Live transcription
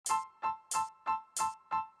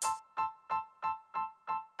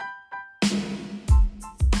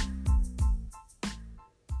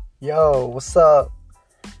Yo, what's up?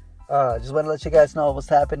 Just want to let you guys know what's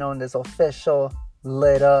happening on this official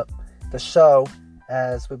Lit Up the show,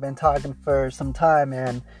 as we've been talking for some time,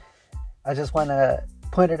 and I just want to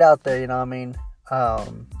point it out there,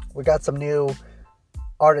 we got some new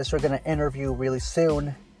artists we're going to interview really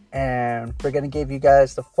soon, and we're going to give you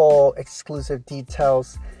guys the full exclusive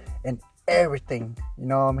details and everything,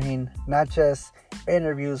 not just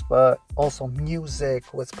interviews, but also music,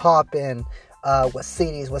 what's popping, what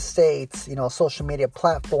cities, what states, social media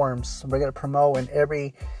platforms. We're going to promote in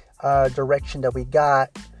every direction that we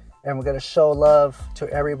got, and we're going to show love to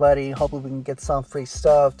everybody. Hopefully we can get some free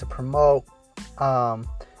stuff to promote,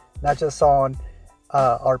 not just on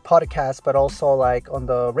our podcast, but also like on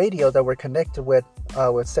the radio that we're connected with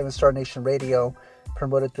 7 Star Nation Radio,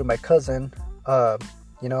 promoted through my cousin,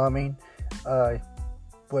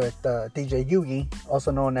 with DJ Yugi,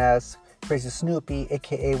 also known as Crazy Snoopy,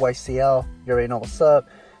 aka YCL. You already know what's up.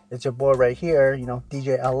 It's your boy right here,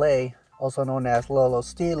 DJ LA, also known as Lolo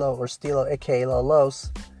Stilo, or Stilo, aka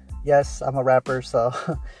Lolos. Yes, I'm a rapper, so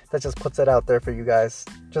that just puts it out there for you guys,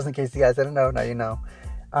 just in case you guys didn't know. Now you know.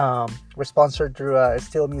 We're sponsored through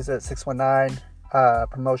Steel Music 619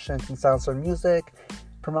 Promotions and Soundstone Music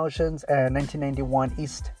Promotions, and 1991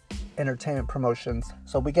 East Entertainment Promotions.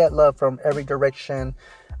 So we get love from every direction.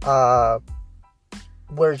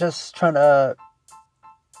 We're just trying to,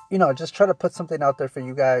 try to put something out there for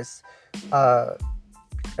you guys,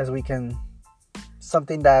 as we can,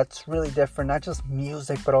 something that's really different, not just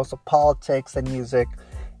music, but also politics and music,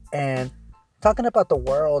 and talking about the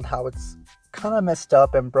world, how it's kind of messed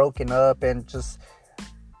up and broken up, and just,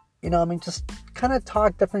 just kind of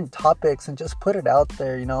talk different topics and just put it out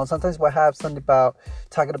there. Sometimes we'll have something about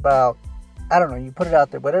talking about, I don't know, you put it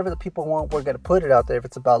out there, whatever the people want, we're going to put it out there. If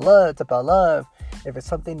it's about love, it's about love. If it's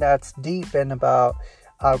something that's deep and about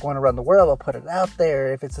going around the world, we'll put it out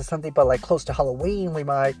there. If it's something about like close to Halloween, we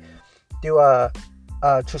might do a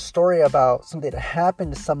true story about something that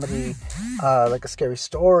happened to somebody, like a scary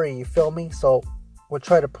story, you feel me? So we'll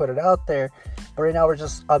try to put it out there. But right now we're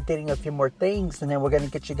just updating a few more things, and then we're going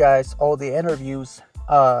to get you guys all the interviews.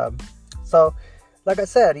 So like I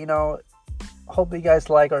said, hope you guys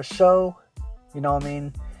like our show.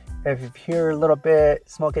 If you hear a little bit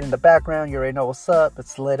smoking in the background, you already know what's up.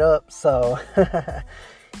 It's lit up, so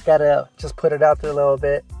gotta just put it out there a little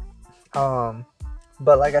bit.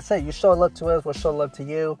 But like I said, you show love to us, we'll show love to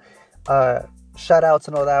you. Shout outs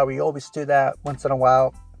and all that, we always do that once in a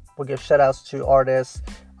while. We'll give shout outs to artists,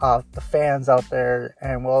 the fans out there,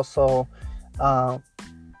 and we'll also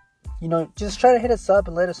just try to hit us up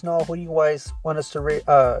and let us know who you guys want us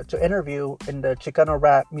to interview in the Chicano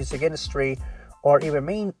rap music industry, or even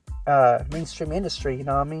mainstream industry.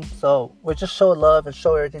 So we'll just show love and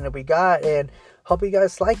show everything that we got, and hope you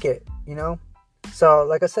guys like it. So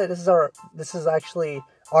like I said, this is actually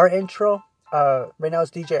our intro. Right now it's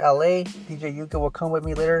DJ LA. DJ Yuka will come with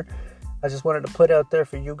me later. I just wanted to put it out there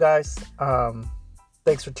for you guys.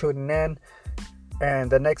 Thanks for tuning in. And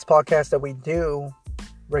the next podcast that we do,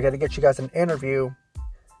 we're going to get you guys an interview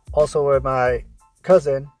also with my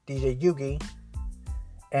cousin, DJ Yugi.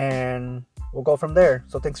 And we'll go from there.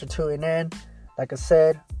 So thanks for tuning in. Like I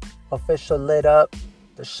said, official Lit Up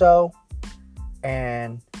the show.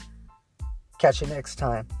 And catch you next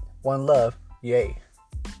time. One love. Yay.